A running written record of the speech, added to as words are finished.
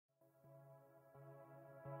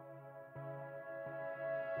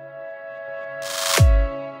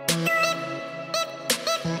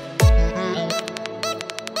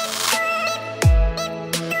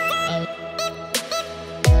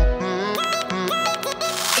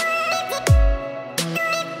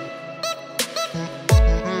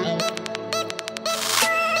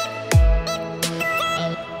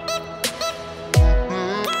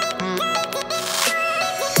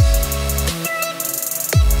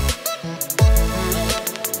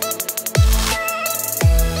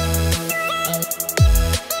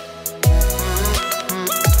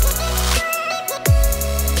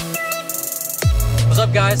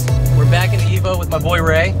guys, we're back in the Evo with my boy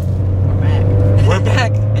Ray. We're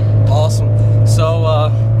back. Awesome. So,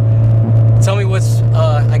 tell me what's,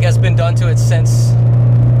 I guess, been done to it since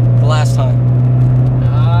the last time.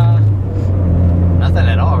 Nothing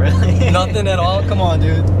at all, really. Nothing at all? Come on,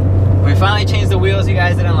 dude. We finally changed the wheels you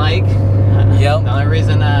guys didn't like. Yep. The only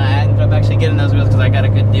reason I ended up actually getting those wheels because I got a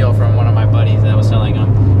good deal from one of my buddies that was selling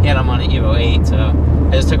them. He had them on an EVO 8, so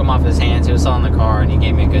I just took them off his hands. He was selling the car, and he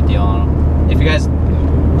gave me a good deal on them. If you guys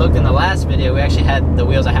looked in the last video, we actually had the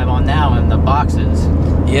wheels I have on now in the boxes.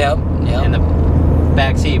 Yep. In the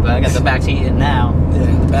back seat, but I got the back seat in now.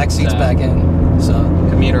 Yeah, the back seat's back in. So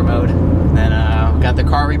commuter mode. Then got the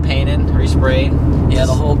car repainted, resprayed. Yeah,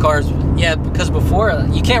 the whole car's, yeah, because before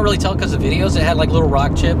you can't really tell because of videos. It had like little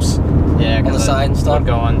rock chips. Yeah, on the side and stuff. Would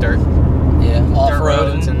go on dirt. Yeah, off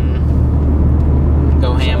roads and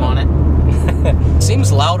go ham on it.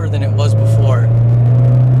 Seems louder than it was before.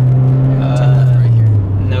 Right here.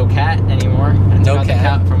 No cat anymore. No cat. The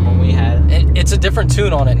cat from when we had. It's a different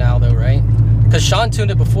tune on it now, though, right? Because Sean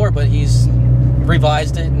tuned it before, but he's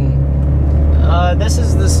revised it and. This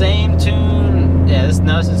is the same tune. Yeah, it's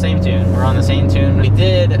the same tune. We're on the same tune. We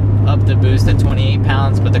did up the boost to 28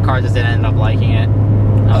 pounds, but the car just didn't end up liking it.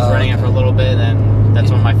 I was running it for a little bit, and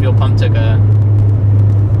that's when my fuel pump took a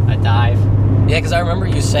dive. Yeah, because I remember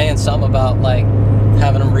you saying something about like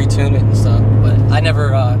having them retune it and stuff, but I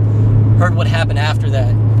never heard what happened after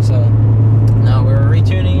that. So no, we were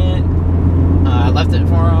retuning it. I left it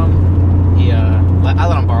for him. I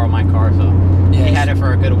let him borrow my car, so yeah, he had it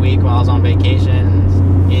for a good week while I was on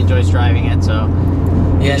vacation. He enjoys driving it, so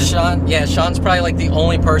yeah, Sean's probably like the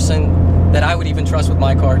only person that I would even trust with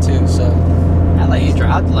my car too. So I'd let you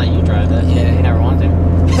drive that. Yeah, you never want to.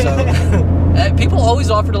 So people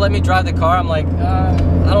always offer to let me drive the car. I'm like,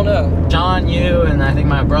 I don't know. John, you, and I think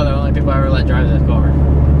my brother, only people I ever let drive the car.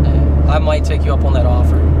 I might take you up on that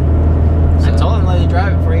offer. So I told him to let you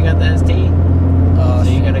drive it before you got the ST. So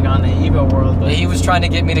you could have gone to Evo World. But he was trying to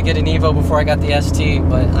get me to get an Evo before I got the ST,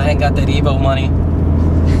 but I ain't got that Evo money.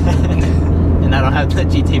 And I don't have the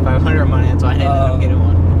GT500 money, that's why I ended up getting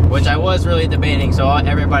one. Which I was really debating, so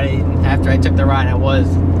everybody, after I took the ride, I was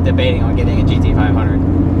debating on getting a GT500.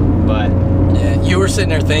 But yeah, you were sitting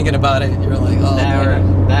there thinking about it. You were like, oh, that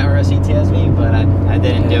or a CTSV, but I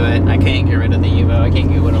didn't do it. I can't get rid of the Evo. I can't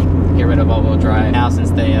get rid of all-wheel drive now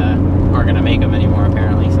since they aren't going to make them anymore,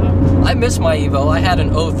 apparently. So I miss my Evo. I had an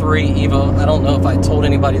 03 Evo. I don't know if I told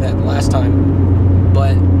anybody that last time,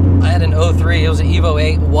 but I had an 03. It was an EVO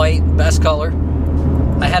 8 white, best color.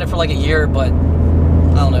 I had it for like a year, but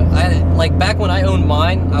I don't know. I had it, like back when I owned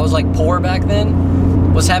mine, I was like poor back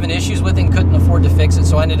then, was having issues with it and couldn't afford to fix it,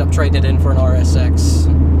 so I ended up trading it in for an RSX.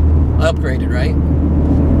 I upgraded, right?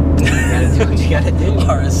 You gotta do what you gotta do.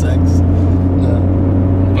 RSX.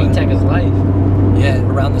 VTEC is life. Yeah,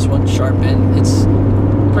 around this one sharp bend, it's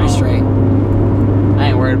pretty straight. I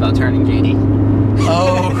ain't worried about turning, JD.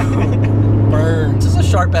 Oh, burn. This is a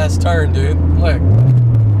sharp ass turn, dude. Look,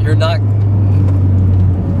 you're not.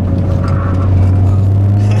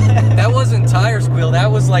 That wasn't tire squeal, that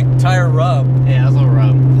was like tire rub. Yeah, it was a little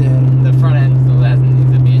rub. Yeah. The front end still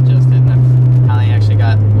needs to be adjusted. And I finally actually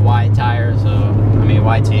got wide tires, so I mean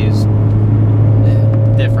YT's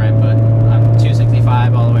different, but I'm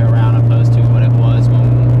 265 all the way around opposed to what it was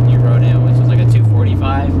when you rode it, which was like a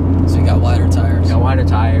 245. So you got wider tires. Got wider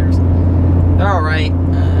tires. They're alright.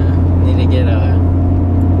 Need to get a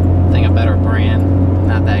better brand.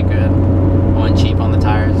 Not that good. One cheap on the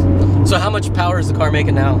tires. So how much power is the car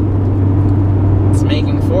making now? It's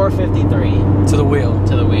making 453 to the wheel.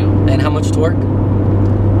 To the wheel. And how much torque?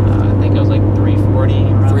 I think it was like 340.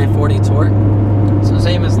 340 torque. So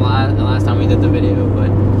same as the last time we did the video,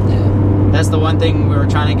 but yeah, that's the one thing we were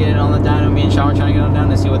trying to get it on the dyno. Me and Sean were trying to get it on the dyno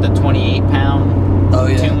to see what the 28-pound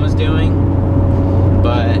tune was doing.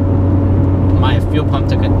 But my fuel pump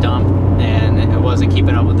took a dump, and it wasn't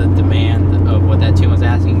keeping up with the demand of what that tune was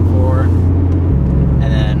asking for.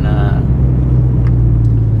 And then I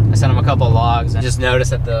sent him a couple of logs and just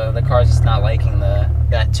noticed that the car's just not liking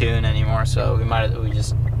that tune anymore. So we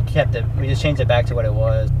just kept it. We just changed it back to what it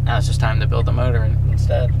was. Now it's just time to build the motor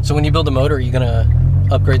instead. So when you build the motor, are you gonna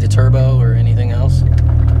upgrade the turbo or anything else?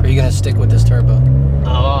 Or are you gonna stick with this turbo? Oh,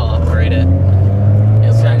 I'll upgrade it.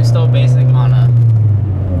 I'm still basic on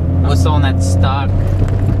I'm still on that stock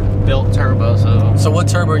built turbo. So what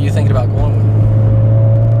turbo are you thinking about going with?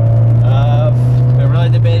 Been really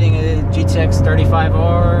debating a GTX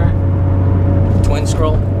 35R. Twin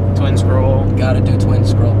scroll? Twin scroll. Gotta do twin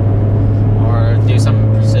scroll. Or do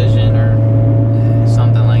some precision or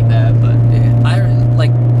something like that. But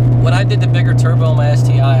when I did the bigger turbo on my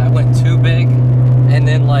STI, I went too big, and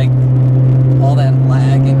then like all that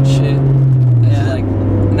lag and shit. It's Yeah. like,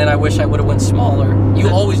 and then I wish I would have went smaller. You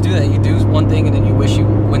always do that. You do one thing and then you wish you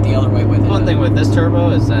went the other way with it. One thing with this turbo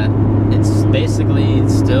is that it's basically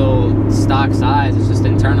still stock size. It's just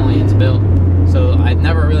internally it's built. So I've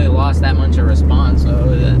never really lost that much of response.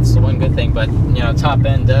 So that's the one good thing. But you know, top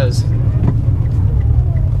end does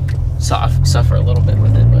suffer a little bit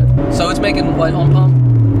with it. But So it's making what on pump?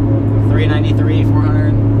 393,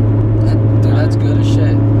 400. Dude, that's good as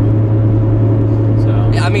shit. So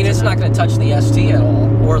Yeah, I mean, it's not going to touch the ST at all,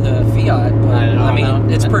 or the Fiat, but I mean,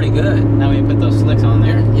 it's pretty good. Now we put those slicks on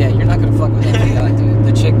there. Yeah, you're not going to fuck with that Fiat, dude.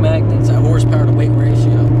 The chick magnets, that horsepower to weight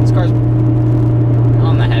ratio. This car's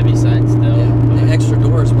on the heavy side still. Yeah, the extra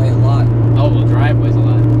doors weigh a lot. Oh, well, drive weighs a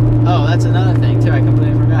lot. Oh, that's another thing too. I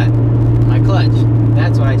completely forgot. My clutch.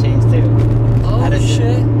 That's what I changed too. Oh,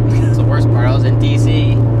 shit. That's the worst part. I was in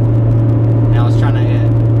DC, and I was trying to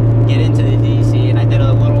get into the DC, and I did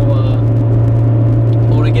a little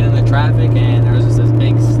pull to get into traffic, and there was just this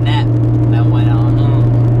big snap that went on,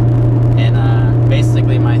 and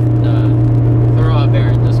basically my throw-up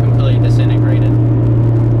bearing just completely disintegrated.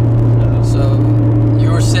 So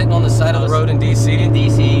you were sitting on the side of the road in DC? In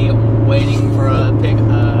DC, waiting for a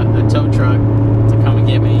tow truck to come and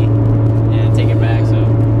get me and take it back. So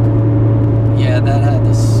yeah, that had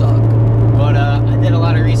to suck. but I did a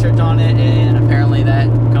lot of research on it, and apparently that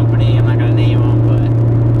company, I'm not gonna name them, but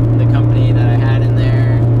the company that I had in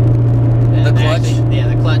there, The clutch?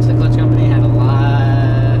 The clutch company had a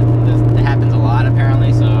lot. It happens a lot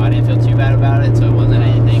apparently, so I didn't feel too bad about it. So it wasn't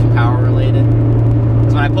anything power related.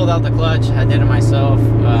 Because when I pulled out the clutch, I did it myself.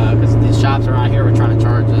 Because these shops around here were trying to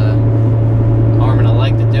charge an arm and a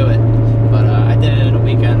leg to do it. But I did it in a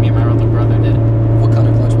weekend. Me and my older brother did it. What kind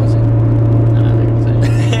of clutch was it? I'm not gonna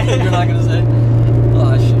say. You're not going to say?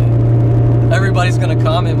 Oh, shit. Everybody's going to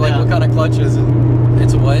comment, like, Yeah. what kind of clutch is it?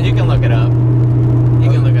 It's a what? You can look it up. You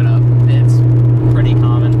can look it up. It's pretty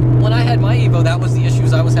common. When I had my Evo, that was the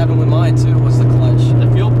issues I was having with mine, too, was the clutch. The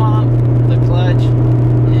fuel pump, the clutch,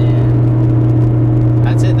 and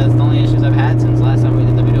that's it. That's the only issues I've had since last time we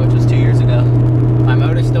did the video, which was 2 years ago. My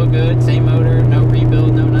motor's still good. Same motor, no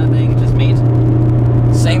rebuild, no nothing. Just made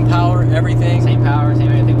Same power, everything. same power, same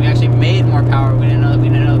everything. We actually made more power. We didn't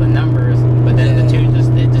know the numbers, but then the tune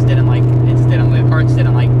just didn't like the parts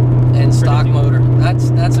didn't like. And stock motor.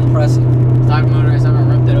 That's impressive. Stock motor, someone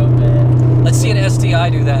ripped it open. Let's see an STI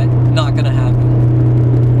do that. Not going to happen.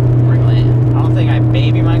 I don't think I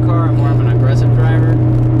baby my car. I'm more of an aggressive driver.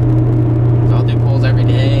 So I'll do pulls every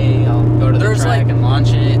day. I'll go to the track and launch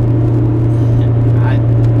it. I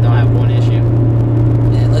don't have one issue.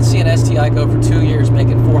 Yeah, let's see an STI go for 2 years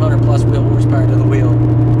making 400 plus wheel horsepower to the wheel.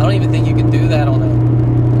 I don't even think you can do that on a...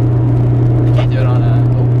 You can't do it on a...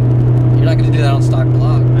 You're not going to do that on stock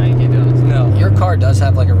block. No, you can't do it on a... No, your car does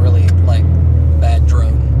have like a really like bad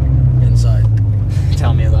drone inside.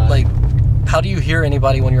 Tell me about Like, how do you hear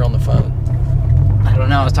anybody when you're on the phone? I don't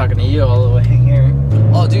know. I was talking to you all the way here.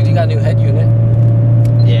 Oh, dude, you got a new head unit.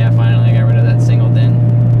 Yeah, finally I got rid of that single din.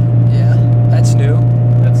 Yeah, that's new.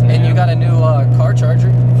 That's new. And you got a new car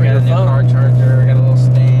charger for your got a new phone. car charger. Got a little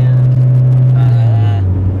stand.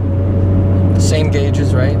 Same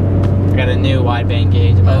gauges, right? I got a new wideband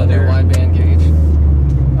gauge. Oh, new wideband gauge.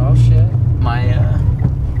 Oh shit. My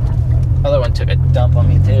other one took a dump on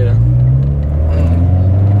me too.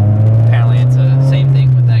 Apparently it's the same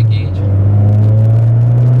thing with that gauge.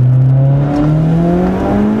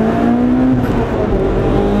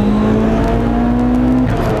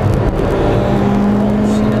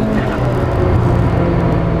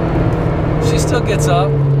 She still gets up.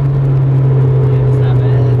 Yeah, it's not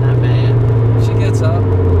bad, not bad. She gets up.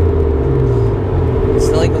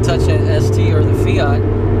 Still ain't gonna touch that ST or the Fiat.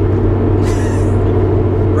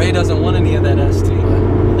 Ray doesn't want any of that ST.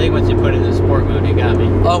 I think once you put it in sport mode, you got me.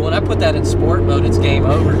 Oh, when I put that in sport mode, it's game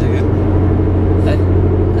over, dude.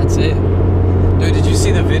 That's it. Dude, did you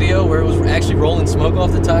see the video where it was actually rolling smoke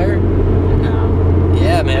off the tire? No.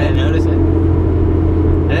 Yeah, I man. didn't notice it.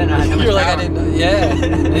 I didn't know how much You're like, power. I didn't. Yeah,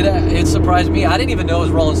 it surprised me. I didn't even know it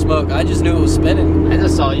was rolling smoke. I just knew it was spinning. I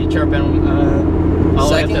just saw you chirping all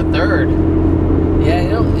the way up to third. Yeah,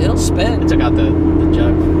 it'll spin. I took out the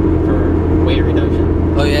jug for weight reduction.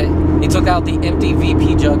 Oh yeah, he took out the empty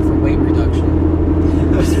VP jug for weight reduction.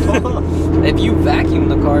 If you vacuum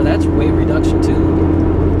the car, that's weight reduction too.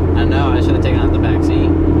 I know. I should have taken out the back seat.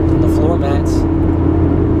 And the floor mats.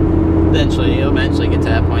 You'll eventually get to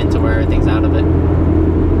that point to where everything's out of it.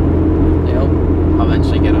 Yep. I'll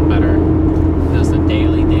eventually get a better, just a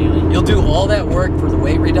daily. You'll do all that work for the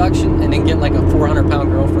weight reduction and then get like a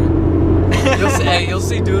 400-pound girlfriend. You'll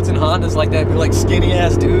see dudes in Hondas like that, like skinny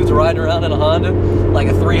ass dudes riding around in a Honda, like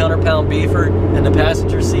a 300-pound beefer in the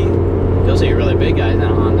passenger seat. You'll see really big guys in a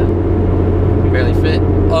Honda. You barely fit.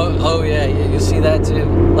 Oh yeah, you'll see that too.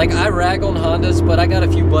 Like I rag on Hondas, but I got a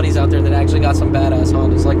few buddies out there that actually got some badass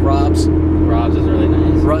Hondas, like Rob's. Rob's is really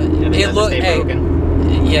nice. Right.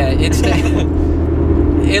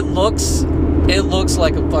 It looks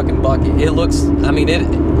like a fucking bucket. It looks, I mean, it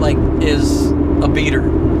like is a beater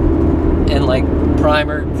and like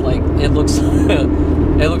primer. Like it looks,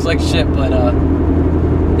 it looks like shit, but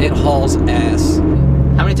it hauls ass.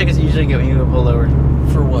 How many tickets do you usually get when you get pulled over?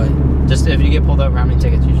 For what? Just if you get pulled over, how many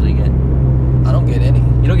tickets you usually get? I don't get any.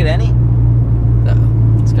 You don't get any? No.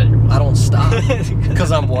 It's because you're white. I don't stop.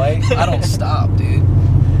 Because I'm white. I don't stop, dude.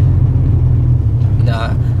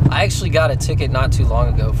 Nah. I actually got a ticket not too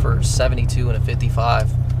long ago for 72 and a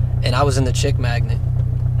 55, and I was in the chick magnet.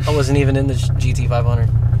 I wasn't even in the GT500.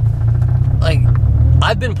 Like,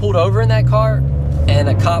 I've been pulled over in that car, and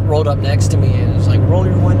a cop rolled up next to me and was like, roll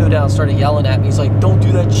your window down, started yelling at me. He's like, don't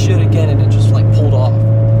do that shit again, and it just like pulled off.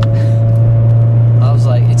 I was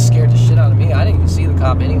like, it scared the shit out of me. I didn't even see the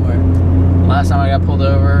cop anywhere. Last time I got pulled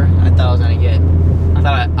over, I thought I was gonna get,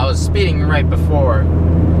 I was speeding right before,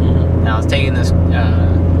 and I was taking this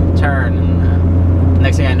turn, and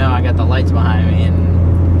next thing I know, I got the lights behind me,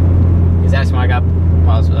 and he's asking why he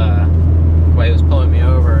was pulling me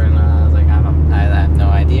over, and I was like, I have no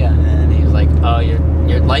idea, and he was like, oh, your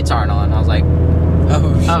lights aren't on. I was like,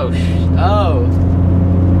 oh,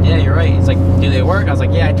 yeah, you're right. He's like, do they work? I was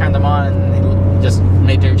like, yeah, I turned them on, and he just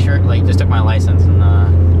made sure, like, just took my license and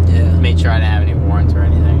made sure I didn't have any warrants or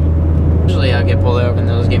anything. Usually I'll get pulled over and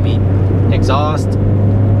they'll just give me exhaust,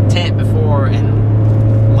 tint before, and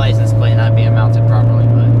license plate not being mounted properly,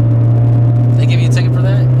 but they give you a ticket for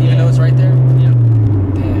that, even though it's right there? Yeah.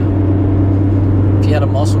 Damn. If you had a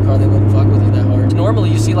muscle car, they wouldn't fuck with you that hard. Normally,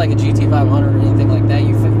 you see like a GT500 or anything like that,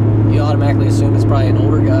 you automatically assume it's probably an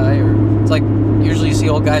older guy, or it's like usually you see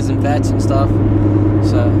old guys in vets and stuff.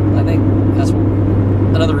 So I think that's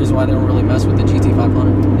another reason why they don't really mess with the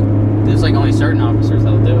GT500. There's like only certain officers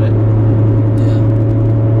that'll do it.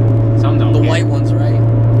 Yeah. Some don't. The white ones, right?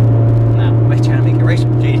 No. We're trying to make it racial,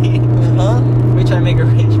 JD. Huh? We're trying to make it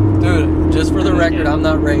racial. Dude, just for the record, I'm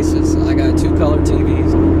not racist. I got 2 color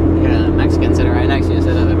TVs. You got a Mexican sitting right next to you, so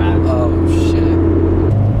it doesn't matter. Oh, shit.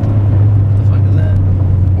 What the fuck is that?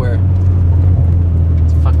 Where?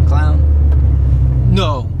 It's a fucking clown.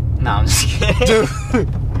 No. No, I'm just kidding. Dude.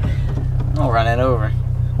 I'll run it over.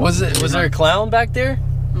 Was there a clown back there?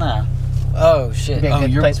 No. Oh, shit. Oh,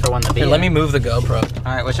 good place for one to be. Here, let me move the GoPro.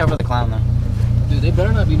 Alright, watch out for the clown, though. Dude, they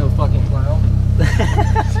better not be no fucking clown.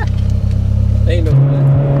 They ain't no way.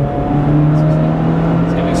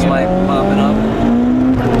 It's gonna be Swipe popping up.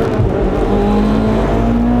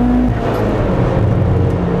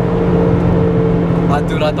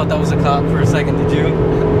 Dude, I thought that was a cop for a second. Did you?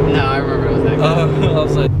 No, I remember it was that guy. I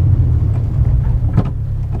was like,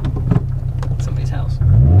 Somebody's house.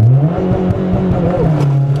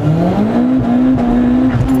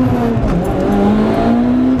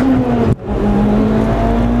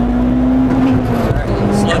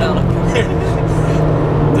 slow down up here.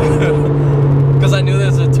 Because I knew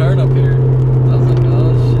there's a turn up here. I was like,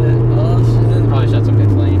 oh shit. Probably shot some good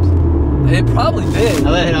flames. It probably did. I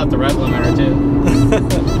let it hit off the rev limiter too.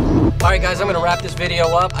 Alright guys, I'm going to wrap this video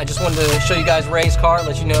up. I just wanted to show you guys Ray's car,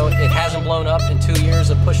 let you know it hasn't blown up in 2 years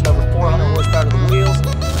of pushing over 400 horsepower to the wheels.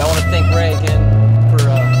 I want to thank Ray again for,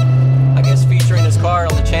 I guess, featuring his car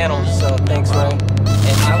on the channel. So thanks, Ray.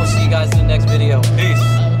 And I will see you guys in the